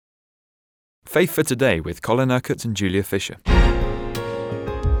Faith for Today with Colin Urquhart and Julia Fisher.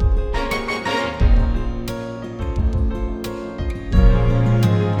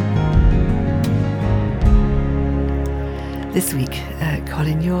 This week,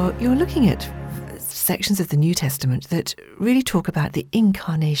 Colin, you're looking at sections of the New Testament that really talk about the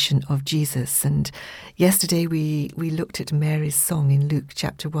incarnation of Jesus. And yesterday we looked at Mary's song in Luke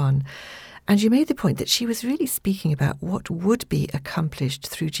chapter 1. And you made the point that she was really speaking about what would be accomplished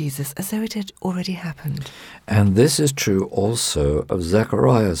through Jesus as though it had already happened. And this is true also of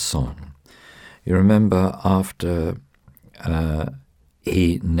Zechariah's song. You remember after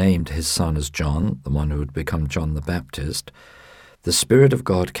he named his son as John, the one who would become John the Baptist, the Spirit of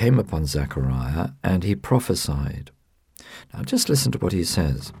God came upon Zechariah and he prophesied. Now just listen to what he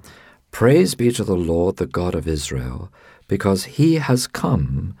says. Praise be to the Lord, the God of Israel, because he has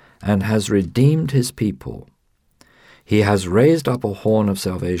come and has redeemed his people. He has raised up a horn of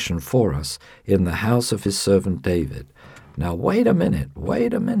salvation for us in the house of his servant David. Now wait a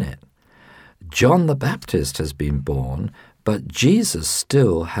minute. John the Baptist has been born, but Jesus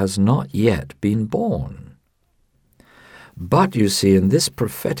still has not yet been born. But you see, in this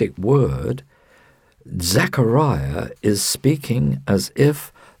prophetic word, Zechariah is speaking as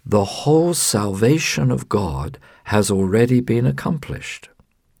if the whole salvation of God has already been accomplished.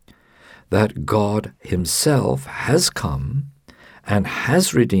 That God himself has come and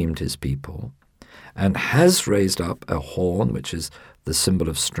has redeemed his people and has raised up a horn, which is the symbol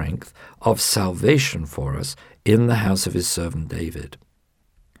of strength, of salvation for us in the house of his servant David.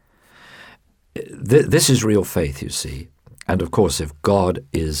 This is real faith, you see. And of course, if God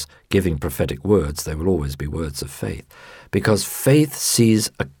is giving prophetic words, they will always be words of faith. Because faith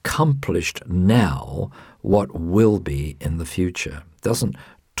sees accomplished now what will be in the future. It doesn't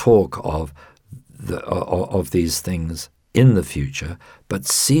talk of these things in the future, but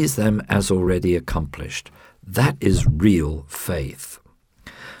sees them as already accomplished. That is real faith.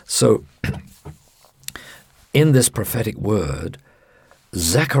 So, in this prophetic word,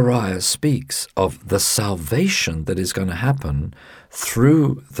 Zechariah speaks of the salvation that is going to happen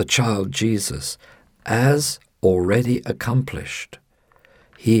through the child Jesus as already accomplished.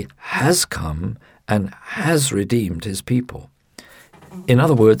 He has come and has redeemed his people. In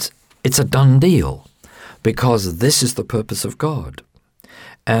other words, it's a done deal, because this is the purpose of God.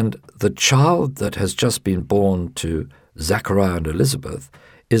 And the child that has just been born to Zechariah and Elizabeth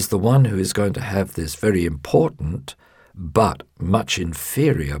is the one who is going to have this very important but much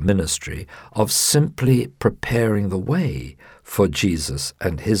inferior ministry of simply preparing the way for Jesus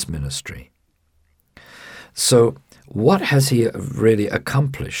and his ministry. So what has he really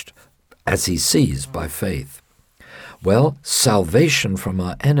accomplished as he sees by faith? Well, salvation from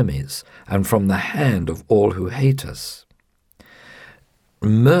our enemies and from the hand of all who hate us.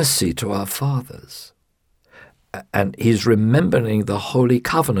 Mercy to our fathers. And he's remembering the holy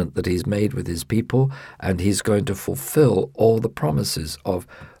covenant that he's made with his people, and he's going to fulfill all the promises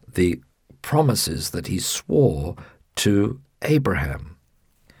that he swore to Abraham.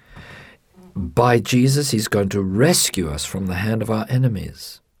 By Jesus, he's going to rescue us from the hand of our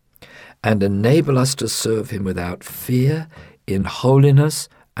enemies and enable us to serve him without fear, in holiness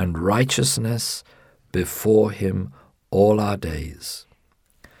and righteousness before him all our days.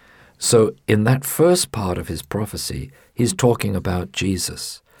 So in that first part of his prophecy, he's talking about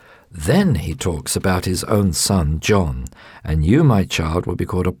Jesus. Then he talks about his own son, John. And you, my child, will be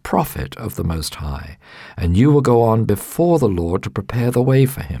called a prophet of the Most High, and you will go on before the Lord to prepare the way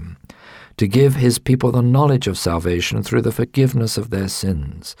for him, to give his people the knowledge of salvation through the forgiveness of their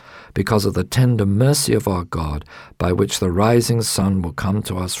sins, because of the tender mercy of our God, by which the rising sun will come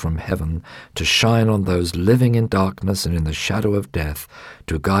to us from heaven, to shine on those living in darkness and in the shadow of death,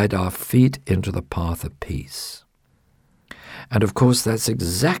 to guide our feet into the path of peace. And of course, that's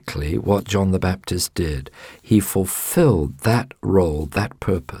exactly what John the Baptist did. He fulfilled that role, that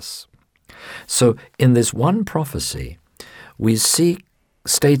purpose. So in this one prophecy, we see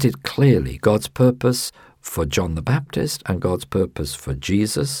stated clearly God's purpose for John the Baptist and God's purpose for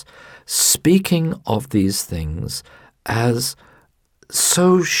Jesus, speaking of these things as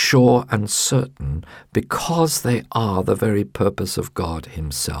so sure and certain because they are the very purpose of God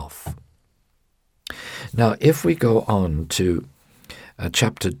himself. Now, if we go on to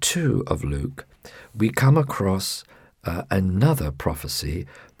chapter 2 of Luke, we come across another prophecy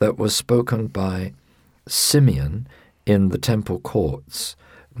that was spoken by Simeon in the temple courts.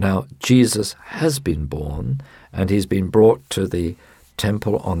 Now, Jesus has been born, and he's been brought to the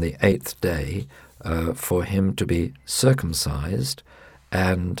temple on the 8th day for him to be circumcised,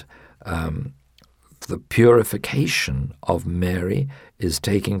 and the purification of Mary is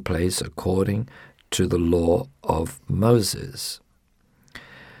taking place according to the law of Moses.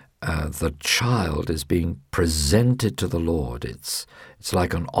 The child is being presented to the Lord. It's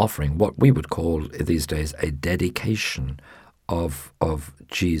like an offering, what we would call these days a dedication of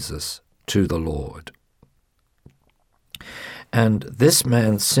Jesus to the Lord. And this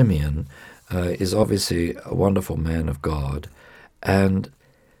man, Simeon, is obviously a wonderful man of God, and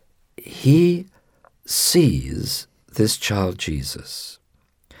he sees this child Jesus.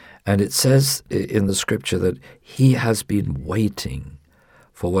 And it says in the scripture that he has been waiting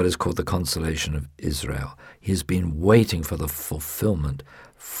for what is called the consolation of Israel. He's been waiting for the fulfillment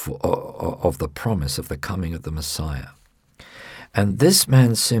of the promise of the coming of the Messiah. And this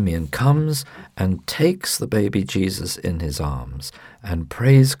man Simeon comes and takes the baby Jesus in his arms and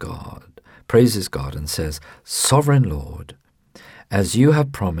praises God and says, "Sovereign Lord, as you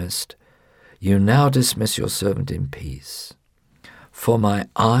have promised, you now dismiss your servant in peace, for my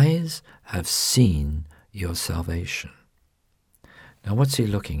eyes have seen your salvation." Now what's he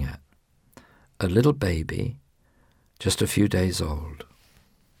looking at? A little baby, just a few days old.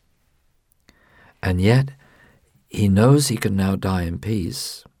 And yet he knows he can now die in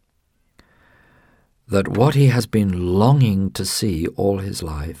peace, that what he has been longing to see all his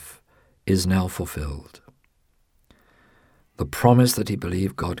life is now fulfilled. The promise that he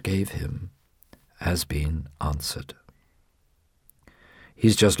believed God gave him has been answered.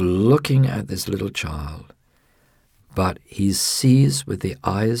 He's just looking at this little child, but he sees with the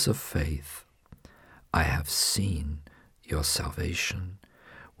eyes of faith, "I have seen your salvation,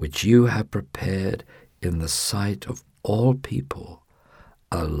 which you have prepared in the sight of all people,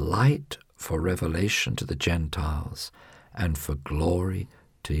 a light for revelation to the Gentiles and for glory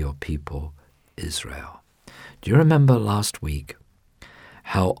to your people Israel." Do you remember last week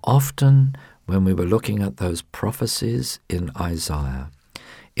how often when we were looking at those prophecies in Isaiah,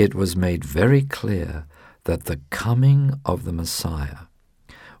 it was made very clear that the coming of the Messiah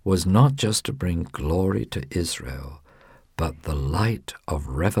was not just to bring glory to Israel, but the light of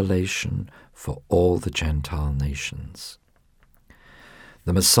revelation for all the Gentile nations.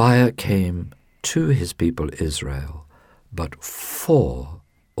 The Messiah came to his people Israel, but for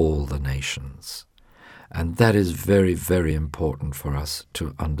all the nations. And that is very, very important for us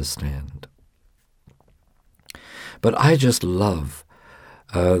to understand. But I just love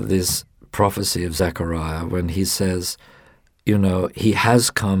this prophecy of Zechariah when he says, he has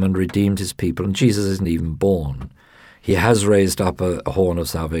come and redeemed his people, and Jesus isn't even born. He has raised up a horn of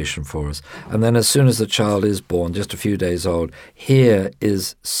salvation for us. And then as soon as the child is born, just a few days old, here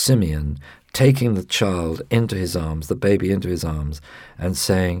is Simeon taking the child into his arms, the baby into his arms, and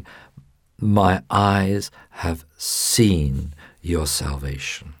saying, "My eyes have seen your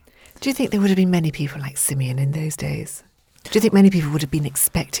salvation." Do you think there would have been many people like Simeon in those days? Do you think many people would have been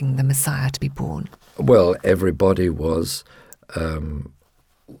expecting the Messiah to be born? Well, everybody was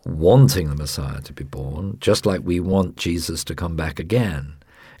wanting the Messiah to be born, just like we want Jesus to come back again.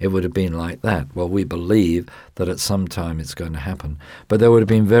 It would have been like that. Well, we believe that at some time it's going to happen. But there would have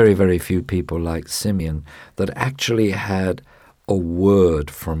been very, very few people like Simeon that actually had a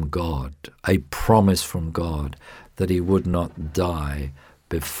word from God, a promise from God that he would not die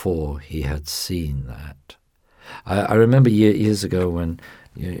before he had seen that. I remember years ago when,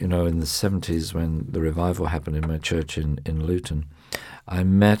 in the 70s, when the revival happened in my church in Luton, I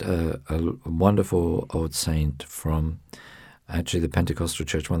met a wonderful old saint from actually the Pentecostal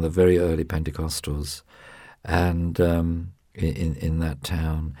church, one of the very early Pentecostals, and in that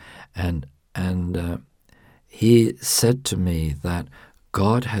town, and he said to me that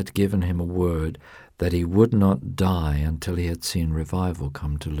God had given him a word that he would not die until he had seen revival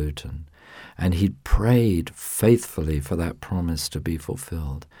come to Luton. And he'd prayed faithfully for that promise to be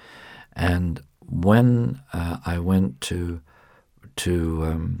fulfilled. And when I went to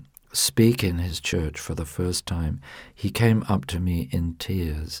speak in his church for the first time, he came up to me in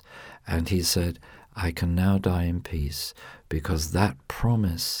tears and he said, "I can now die in peace because that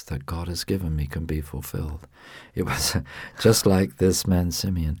promise that God has given me can be fulfilled." It was just like this man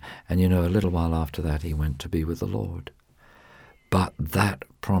Simeon. And a little while after that, he went to be with the Lord. But that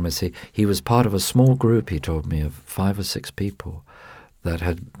promise, he was part of a small group, he told me, of 5 or 6 people that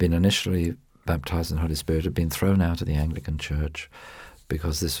had been initially baptized in the Holy Spirit, had been thrown out of the Anglican Church,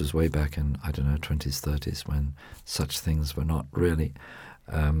 because this was way back in, 20s, 30s, when such things were not really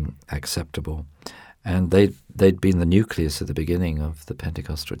acceptable. And they'd been the nucleus at the beginning of the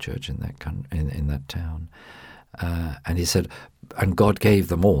Pentecostal church in that town. And he said, and God gave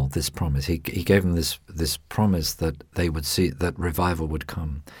them all this promise. He gave them this promise that they would see, that revival would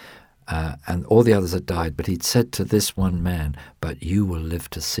come. and all the others had died, but he'd said to this one man, "But you will live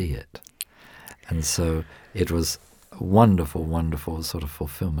to see it." And so it was a wonderful, wonderful sort of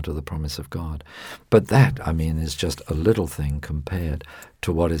fulfillment of the promise of God. But that, I mean, is just a little thing compared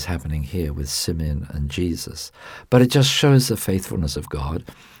to what is happening here with Simeon and Jesus. But it just shows the faithfulness of God.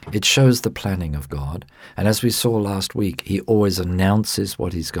 It shows the planning of God. And as we saw last week, he always announces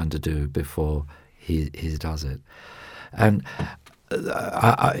what he's going to do before he does it. And,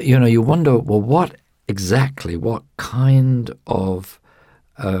 you wonder, well, what kind of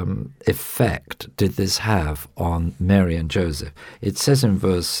effect did this have on Mary and Joseph? It says in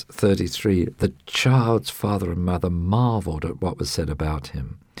verse 33, the child's father and mother marveled at what was said about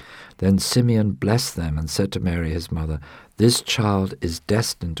him. Then Simeon blessed them and said to Mary his mother, "This child is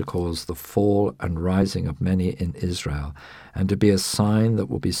destined to cause the fall and rising of many in Israel, and to be a sign that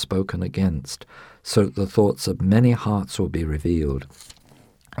will be spoken against, so that the thoughts of many hearts will be revealed,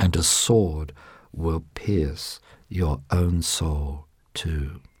 and a sword will pierce your own soul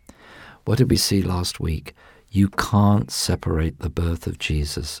too." What did we see last week? You can't separate the birth of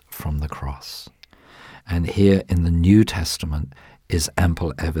Jesus from the cross. And here in the New Testament is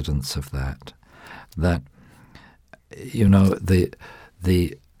ample evidence of that. That,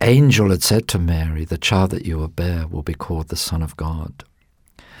 the angel had said to Mary, "The child that you will bear will be called the Son of God."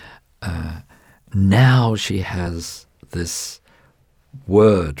 Now she has this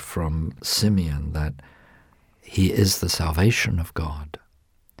word from Simeon that he is the salvation of God.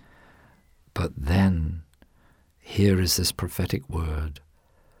 But then here is this prophetic word,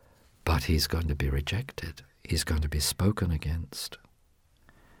 but he's going to be rejected. He's going to be spoken against.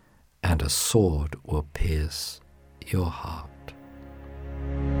 And a sword will pierce your heart.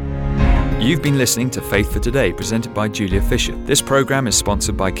 You've been listening to Faith for Today, presented by Julia Fisher. This program is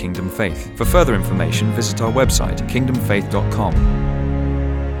sponsored by Kingdom Faith. For further information, visit our website, kingdomfaith.com.